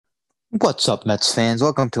What's up, Mets fans?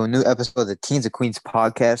 Welcome to a new episode of the Teens and Queens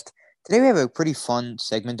podcast. Today we have a pretty fun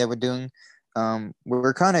segment that we're doing.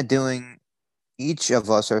 We're kind of doing each of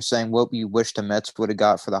us are saying what we wish the Mets would have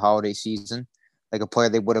got for the holiday season, like a player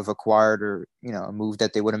they would have acquired or a move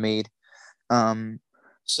that they would have made. Um,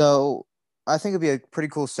 so I think it'd be a pretty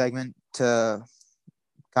cool segment to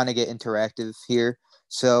kind of get interactive here.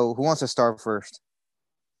 So who wants to start first?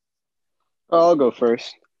 I'll go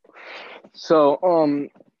first. So,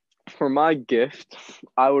 for my gift,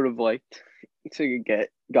 I would have liked to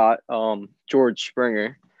got George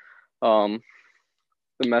Springer. Um,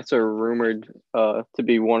 the Mets are rumored to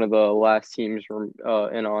be one of the last teams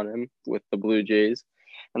in on him with the Blue Jays,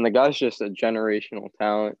 and the guy's just a generational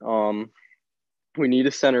talent. We need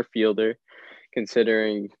a center fielder,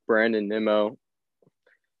 considering Brandon Nimmo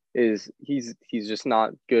he's just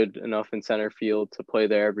not good enough in center field to play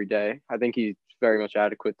there every day. I think he's very much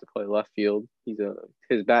adequate to play left field.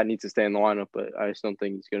 His bat needs to stay in the lineup, but I just don't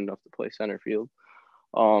think he's good enough to play center field.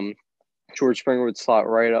 Um, George Springer would slot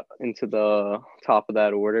right up into the top of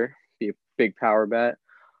that order, be a big power bat.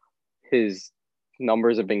 His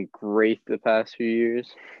numbers have been great the past few years.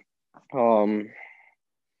 Um,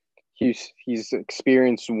 he's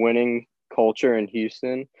experienced winning culture in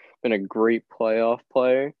Houston, been a great playoff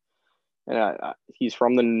player, and he's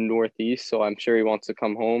from the Northeast, so I'm sure he wants to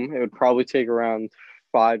come home. It would probably take around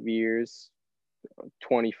 5 years,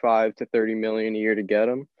 25 to 30 million a year to get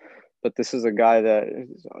him. But this is a guy that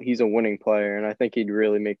he's a winning player, and I think he'd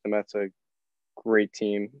really make the Mets a great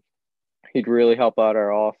team. He'd really help out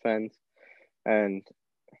our offense, and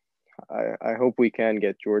I hope we can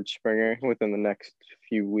get George Springer within the next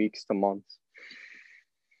few weeks to months.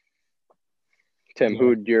 Tim, who Yeah.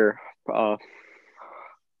 would your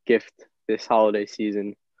gift this holiday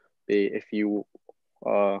season be if you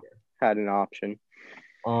uh, had an option?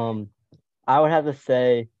 Um, I would have to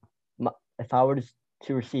say, if I were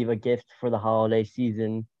to receive a gift for the holiday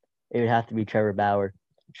season, it would have to be Trevor Bauer.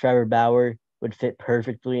 Trevor Bauer would fit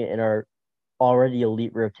perfectly in our already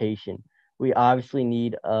elite rotation. We obviously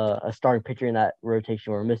need a starting pitcher in that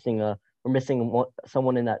rotation. We're missing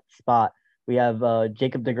someone in that spot. We have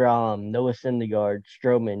Jacob DeGrom, Noah Syndergaard,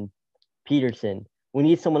 Stroman, Peterson. We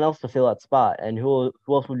need someone else to fill that spot. And who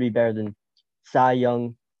else would be better than Cy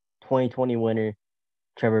Young 2020 winner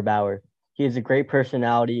Trevor Bauer? He has a great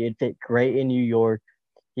personality. It fit great in New York.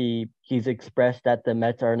 He's expressed that the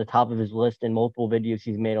Mets are on the top of his list in multiple videos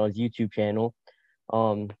he's made on his YouTube channel.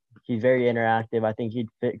 Um, he's very interactive. I think he'd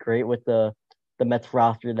fit great with the Mets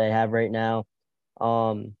roster they have right now.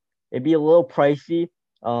 It'd be a little pricey.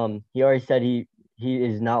 He already said he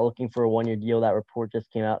is not looking for a 1 year deal. That report just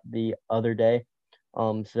came out the other day.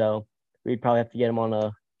 So we'd probably have to get him on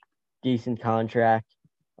a decent contract.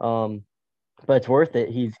 Um, but it's worth it.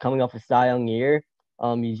 He's coming off a Cy Young year.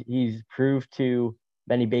 He's proved to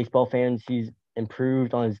many baseball fans he's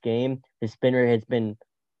improved on his game. His spin rate has been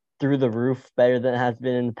through the roof, better than it has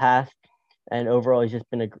been in the past. And overall, he's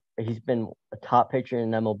been a top pitcher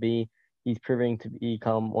in MLB. He's proving to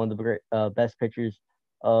become one of the best pitchers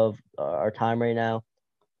of our time right now.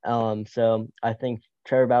 So I think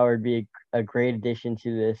Trevor Bauer would be a great addition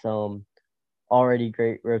to this already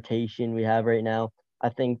great rotation we have right now. I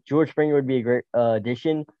think George Springer would be a great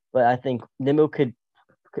addition, but I think Nimmo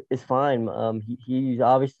is fine. He's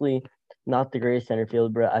obviously not the greatest center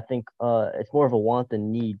fielder, but I think it's more of a want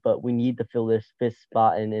than need. But we need to fill this fifth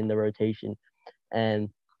spot in the rotation. And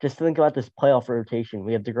just think about this playoff rotation.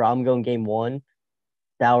 We have DeGrom going game one,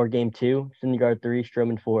 Bauer game two, Syndergaard three,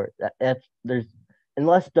 Stroman four. That's there's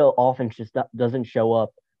unless the offense just doesn't show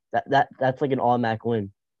up, that's like an automatic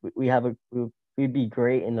win. We have we'd be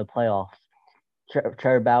great in the playoffs.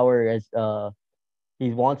 Trevor Bauer he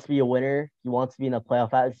wants to be a winner. He wants to be in the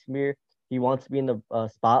playoff atmosphere. He wants to be in the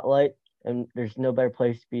spotlight, and there's no better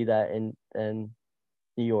place to be that in than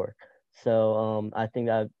New York. So I think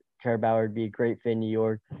that Trevor Bauer would be a great fit in New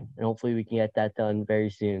York, and hopefully we can get that done very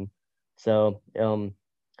soon. So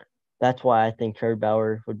that's why I think Trevor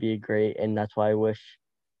Bauer would be a great, and that's why I wish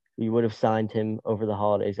we would have signed him over the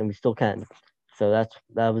holidays, and we still can. So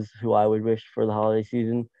that was who I would wish for the holiday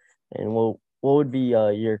season. And what would be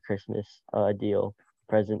your Christmas deal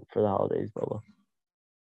present for the holidays, Bubba?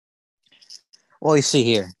 Well, you see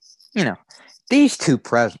here, you know, these two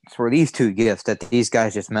presents or these two gifts that these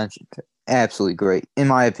guys just mentioned, absolutely great, in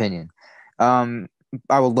my opinion. Um,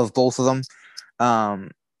 I would love both of them.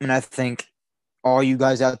 And I think all you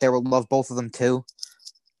guys out there will love both of them too.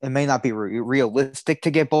 It may not be realistic to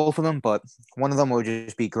get both of them, but one of them would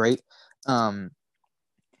just be great. Um,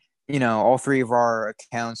 all three of our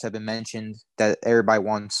accounts have been mentioned that everybody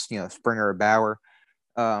wants, Springer or Bauer.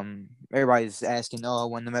 everybody's asking, oh,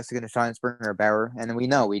 when the Mets are going to sign Springer or Bauer, and we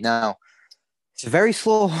know it's a very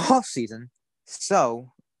slow off season,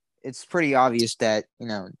 so it's pretty obvious that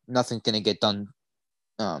nothing's going to get done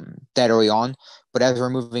that early on. But as we're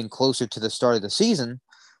moving closer to the start of the season,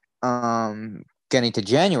 getting to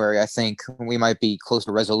January, I think we might be close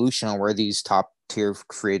to resolution on where these top tier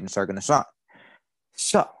free agents are going to sign.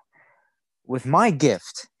 So, with my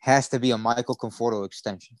gift, has to be a Michael Conforto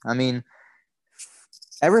extension. I mean,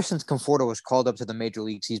 ever since Conforto was called up to the major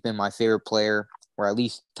leagues, he's been my favorite player, or at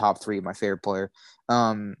least top 3 of my favorite player.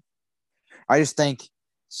 I just think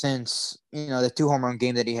since the 2 home run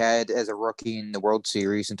game that he had as a rookie in the World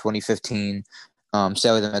Series in 2015,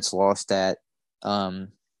 sadly the Mets lost that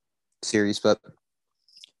series, but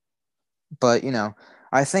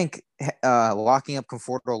I think locking up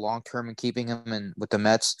Conforto long term and keeping him in with the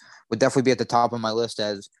Mets would definitely be at the top of my list.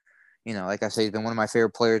 As like I say, he's been one of my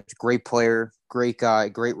favorite players. Great player, great guy,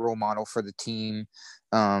 great role model for the team.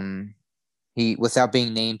 He, without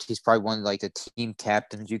being named, he's probably one of the team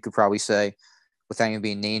captains, you could probably say, without even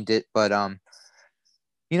being named it. But I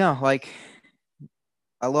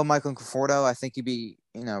love Michael Conforto. I think he'd be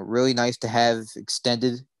really nice to have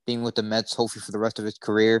extended being with the Mets, hopefully for the rest of his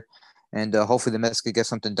career, and hopefully the Mets could get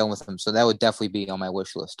something done with him. So that would definitely be on my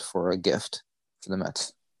wish list for a gift for the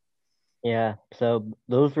Mets. Yeah, so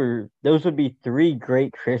those would be 3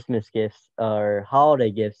 great Christmas gifts or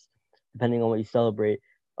holiday gifts, depending on what you celebrate.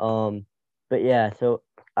 But yeah, so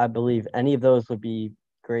I believe any of those would be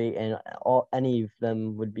great, and any of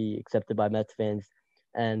them would be accepted by Mets fans.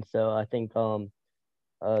 And so I think those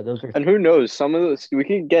are. And who knows? Some of those we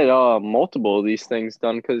could get multiple of these things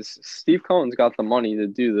done because Steve Cohen's got the money to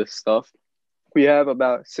do this stuff. We have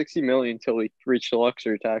about $60 million till we reach the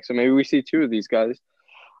luxury tax, so maybe we see 2 of these guys,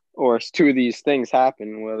 or 2 of these things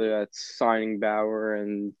happen. Whether that's signing Bauer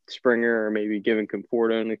and Springer, or maybe giving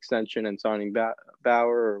Conforto an extension and signing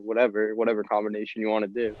Bauer, or whatever combination you want to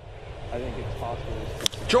do. I think it's possible.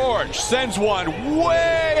 George sends one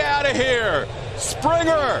way out of here.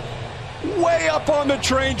 Springer way up on the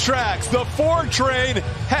train tracks. The Ford train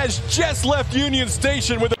has just left Union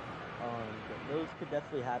Station with those could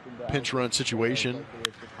definitely happen. Pinch run situation.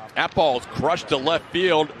 That ball's crushed to left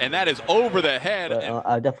field, and that is over the head. But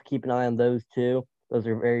I'll definitely keep an eye on those 2. Those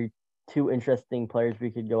are very 2 interesting players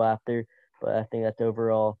we could go after. But I think that's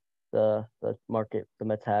overall the market the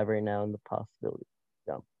Mets have right now and the possibility.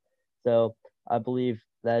 So I believe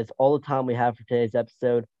that is all the time we have for today's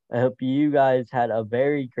episode. I hope you guys had a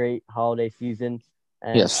very great holiday season,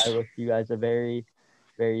 and yes. I wish you guys a very,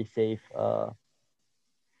 very safe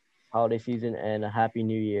holiday season and a happy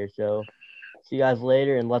new year. So see you guys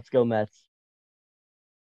later, and let's go Mets.